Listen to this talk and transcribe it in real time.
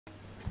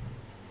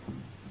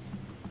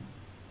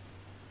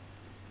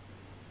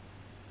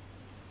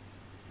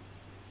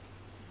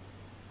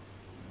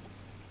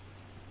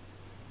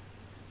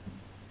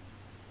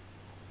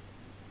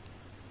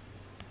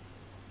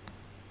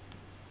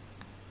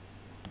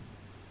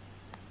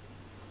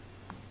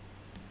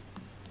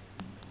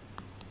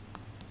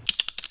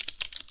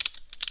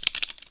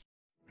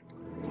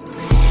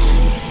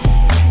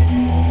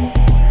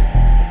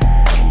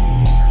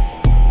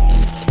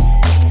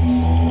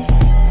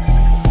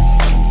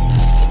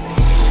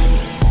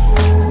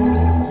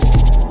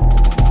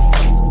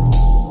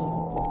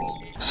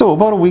So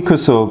about a week or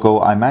so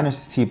ago, I managed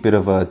to see a bit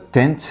of a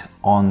dent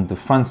on the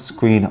front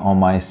screen on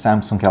my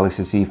Samsung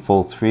Galaxy Z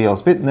Fold 3. I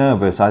was a bit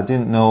nervous. I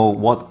didn't know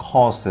what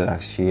caused it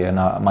actually, and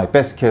my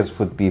best guess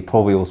would be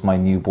probably it was my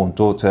newborn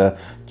daughter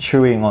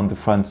chewing on the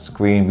front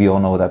screen. We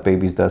all know that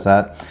babies does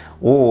that.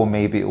 Or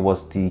maybe it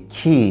was the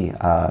key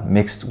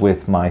mixed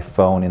with my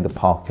phone in the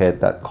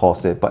pocket that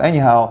caused it. But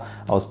anyhow,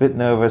 I was a bit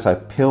nervous. I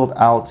peeled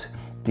out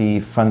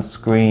the front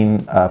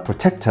screen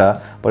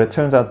protector, but it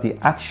turns out the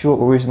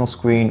actual original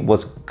screen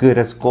was good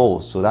as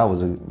gold, so that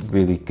was a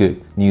really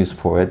good news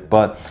for it.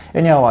 But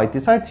anyhow, I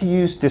decided to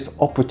use this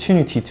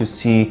opportunity to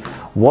see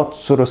what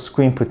sort of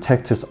screen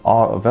protectors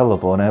are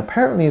available, and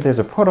apparently there's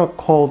a product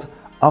called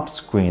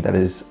upscreen that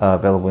is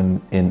available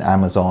in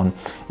Amazon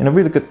in a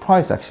really good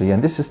price actually,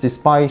 and this is the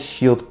Spy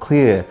Shield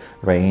Clear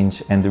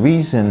range. And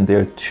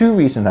there are two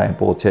reasons I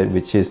bought it,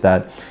 which is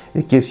that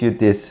it gives you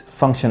this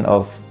function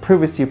of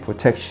privacy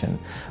protection,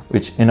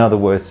 which in other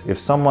words, if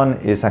someone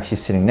is actually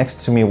sitting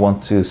next to me,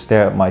 want to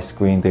stare at my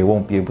screen, they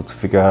won't be able to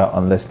figure out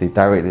unless they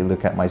directly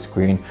look at my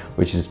screen,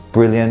 which is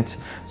brilliant.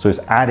 So it's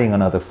adding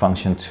another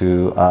function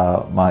to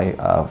my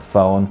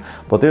phone.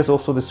 But there's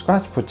also the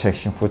scratch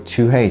protection for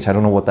 2H. I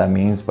don't know what that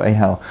means, but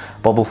anyhow,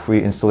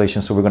 bubble-free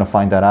installation, so we're going to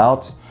find that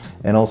out.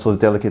 And also the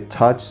delicate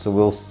touch, so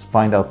we'll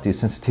find out the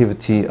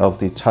sensitivity of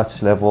the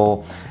touch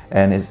level,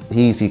 and it's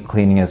easy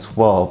cleaning as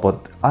well.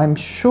 But I'm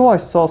sure I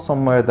saw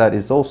somewhere that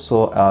is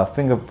also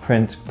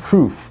fingerprint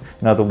proof.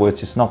 In other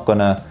words, it's not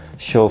gonna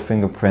show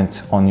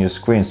fingerprint on your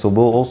screen, so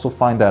we'll also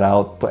find that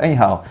out. But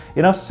anyhow,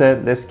 enough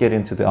said, let's get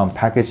into the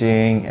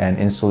unpackaging and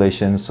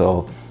installation.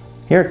 So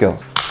here it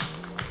goes.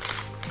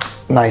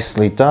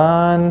 Nicely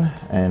done.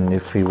 And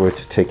if we were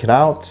to take it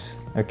out,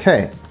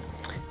 okay,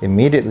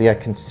 immediately I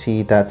can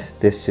see that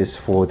this is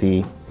for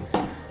the,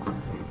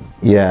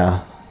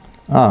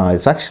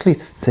 it's actually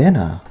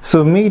thinner.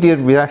 So immediate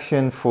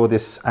reaction for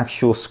this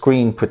actual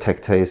screen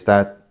protector is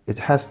that it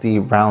has the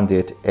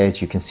rounded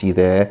edge you can see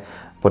there,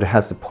 but it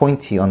has the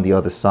pointy on the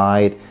other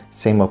side.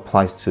 Same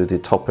applies to the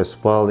top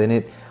as well, and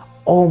it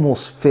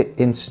almost fit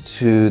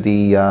into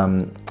the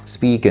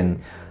Spigen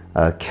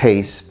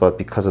case, but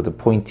because of the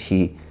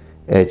pointy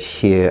edge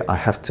here, I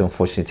have to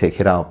unfortunately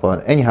take it out.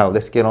 But anyhow,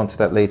 let's get on to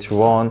that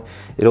later on.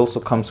 It also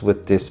comes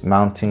with this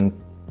mounting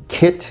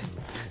kit.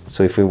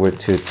 So if we were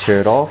to tear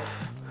it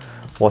off,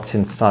 what's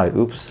inside?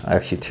 Oops, I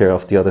actually tear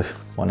off the other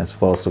one as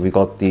well. So we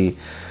got the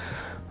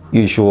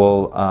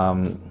usual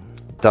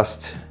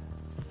dust,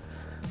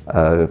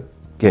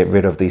 get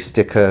rid of the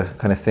sticker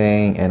kind of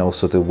thing, and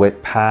also the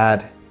wet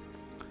pad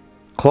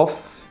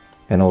cloth,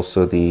 and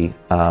also the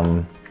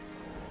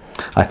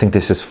I think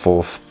this is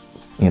for,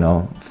 you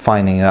know,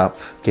 fining it up,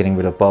 getting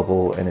rid of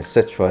bubble, and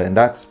etc. And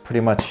that's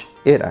pretty much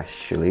it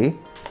actually.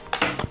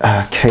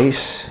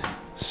 Case.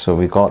 So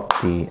we got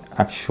the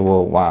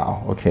actual,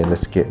 wow, okay,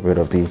 let's get rid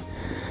of the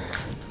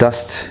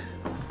dust.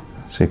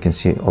 So you can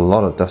see a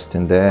lot of dust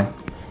in there.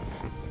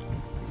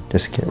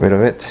 Just get rid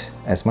of it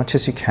as much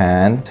as you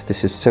can.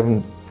 This is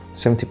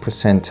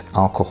 70%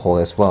 alcohol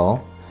as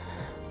well.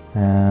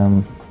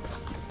 So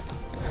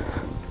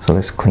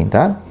let's clean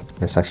that.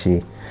 Let's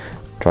actually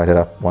dry it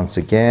up once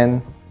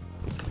again.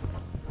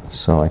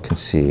 So I can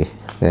see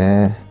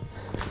there,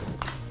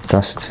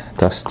 dust,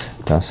 dust,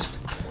 dust.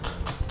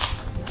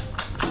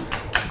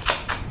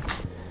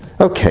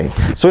 Okay,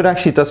 so it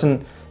actually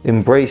doesn't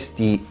embrace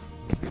the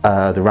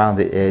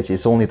rounded edge.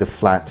 It's only the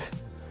flat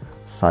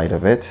side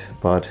of it.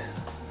 But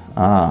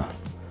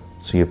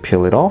so you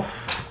peel it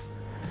off.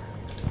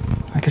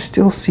 I can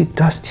still see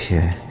dust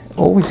here.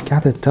 Always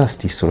gather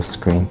dust, these sort of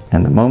screen.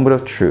 And the moment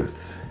of truth.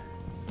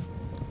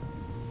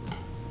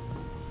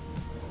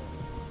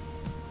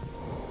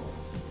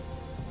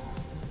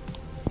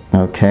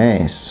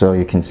 Okay, so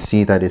you can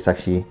see that it's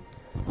actually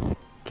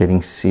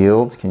getting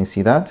sealed. Can you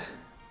see that?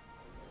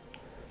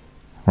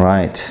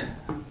 Right.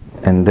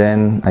 And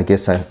then I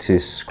guess I have to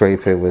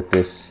scrape it with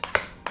this.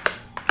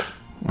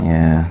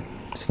 Yeah,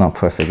 it's not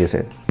perfect, is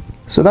it?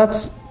 So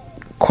that's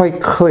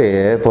quite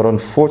clear, but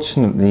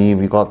unfortunately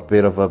we got a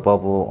bit of a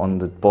bubble on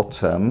the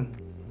bottom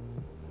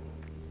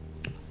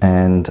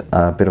and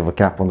a bit of a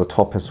gap on the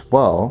top as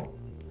well.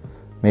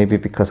 Maybe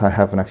because I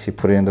haven't actually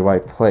put it in the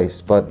right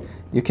place, but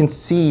you can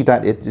see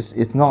that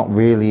it's not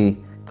really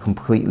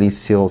completely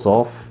seals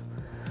off.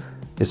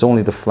 It's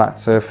only the flat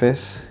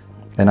surface,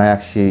 and I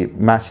actually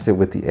matched it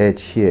with the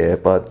edge here,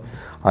 but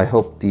I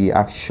hope the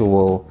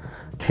actual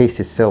case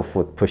itself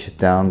would push it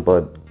down,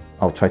 but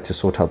I'll try to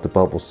sort out the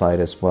bubble side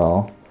as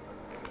well.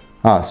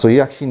 So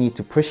you actually need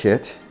to push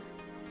it,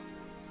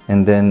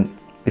 and then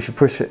if you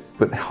push it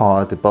but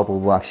hard, the bubble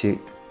will actually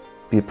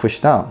be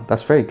pushed down.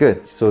 That's very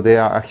good. So they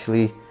are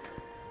actually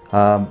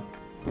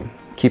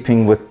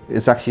keeping with,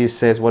 it actually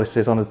says what it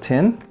says on the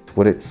tin.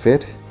 Would it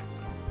fit?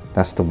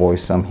 That's the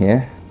worrisome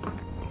here.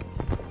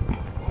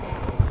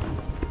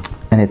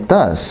 And it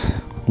does.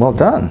 Well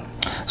done.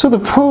 So the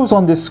pros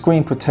on this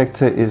screen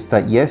protector is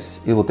that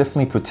yes, it will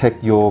definitely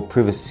protect your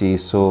privacy.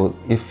 So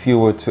if you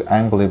were to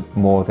angle it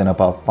more than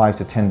about 5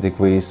 to 10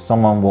 degrees,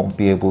 someone won't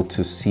be able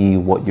to see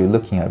what you're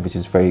looking at, which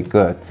is very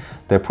good.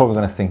 They're probably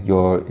going to think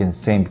you're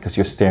insane because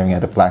you're staring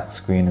at a black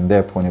screen in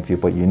their point of view,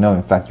 but you know,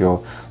 in fact,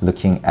 you're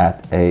looking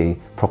at a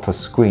proper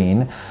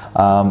screen.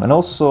 And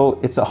also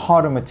it's a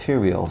harder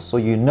material, so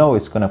you know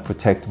it's going to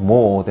protect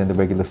more than the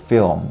regular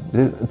film.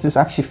 This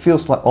actually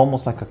feels like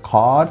almost like a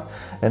card,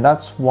 and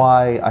that's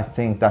why I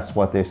think that's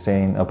what they're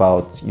saying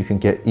about you can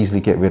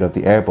easily get rid of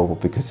the air bubble,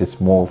 because it's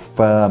more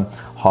firm,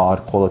 hard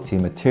quality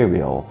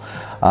material.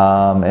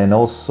 And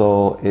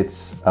also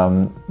it's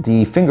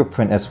the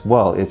fingerprint as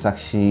well. It's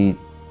actually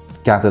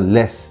gather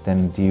less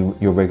than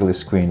your regular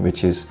screen,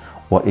 which is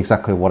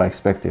exactly what I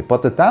expected.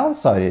 But the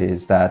downside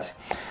is that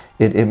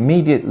it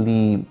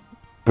immediately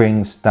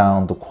brings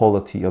down the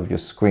quality of your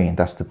screen.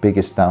 That's the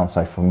biggest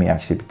downside for me,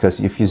 actually, because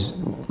if you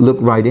look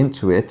right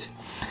into it,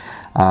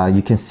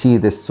 you can see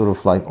this sort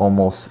of like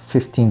almost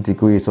 15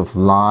 degrees of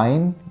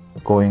line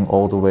going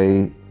all the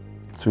way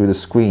through the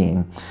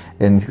screen,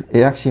 and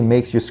it actually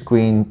makes your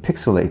screen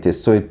pixelated,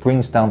 so it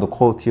brings down the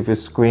quality of your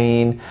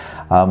screen.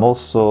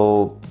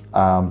 Also,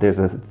 there's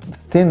a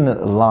thin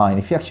line.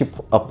 If you actually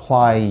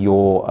apply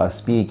your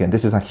speed gun,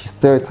 this is actually the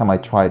third time I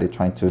tried it,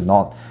 trying to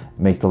not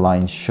make the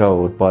line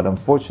show, but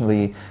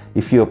unfortunately,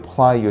 if you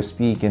apply your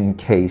speed gun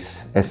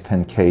case, S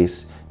Pen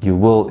case, you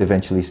will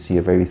eventually see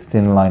a very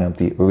thin line of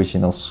the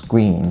original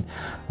screen,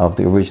 of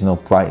the original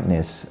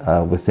brightness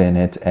within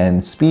it.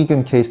 And speed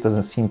gun case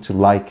doesn't seem to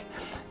like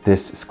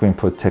this screen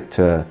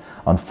protector,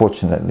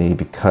 unfortunately,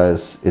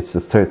 because it's the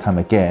third time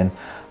again.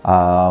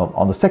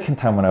 On the second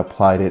time when I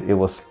applied it, it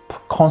was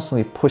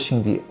constantly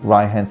pushing the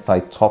right hand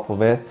side top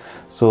of it.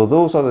 So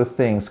those are the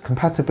things.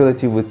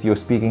 Compatibility with your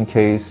speaking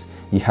case,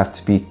 you have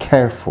to be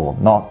careful.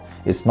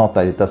 It's not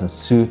that it doesn't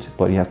suit,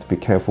 but you have to be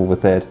careful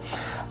with it.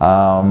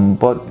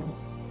 But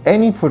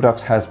any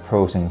product has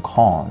pros and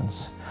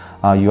cons.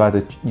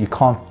 You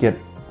can't get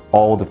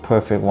all the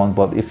perfect one,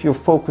 but if you're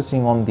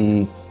focusing on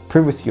the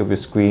privacy of your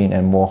screen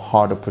and more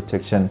harder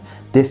protection,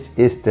 this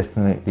is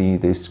definitely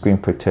the screen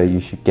protector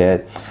you should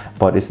get,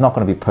 but it's not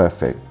going to be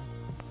perfect.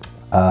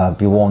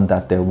 Be warned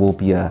that there will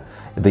be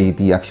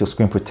the actual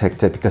screen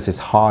protector, because it's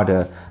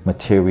harder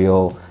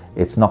material.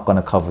 It's not going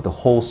to cover the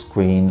whole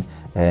screen,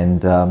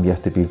 and you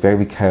have to be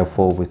very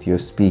careful with your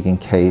speaking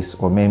case,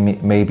 or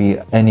maybe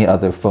any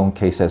other phone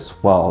case as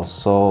well.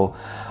 So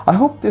I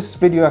hope this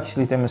video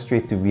actually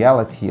demonstrates the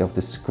reality of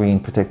the screen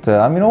protector.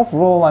 I mean,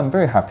 overall, I'm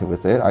very happy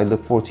with it. I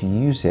look forward to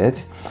use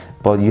it,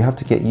 but you have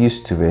to get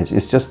used to it.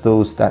 It's just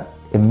those that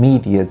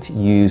immediate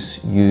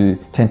use, you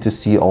tend to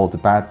see all the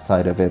bad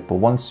side of it, but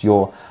once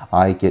your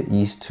eye get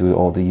used to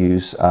all the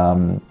use,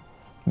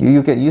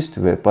 you get used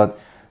to it. But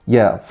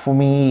yeah, for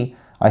me,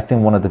 I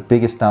think one of the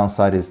biggest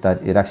downside is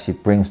that it actually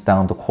brings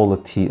down the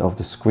quality of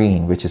the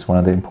screen, which is one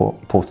of the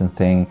important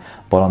thing.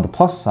 But on the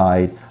plus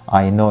side,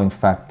 I know in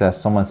fact that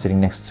someone sitting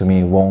next to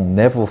me won't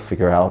never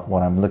figure out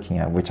what I'm looking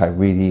at, which I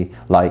really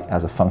like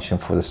as a function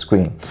for the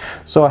screen.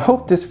 So I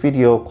hope this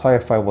video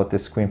clarified what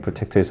this screen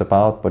protector is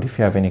about. But if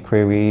you have any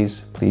queries,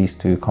 please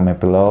do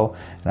comment below,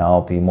 and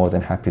I'll be more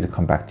than happy to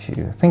come back to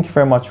you. Thank you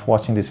very much for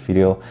watching this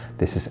video.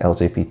 This is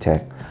LJP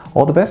Tech.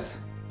 All the best.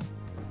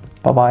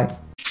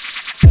 Bye-bye.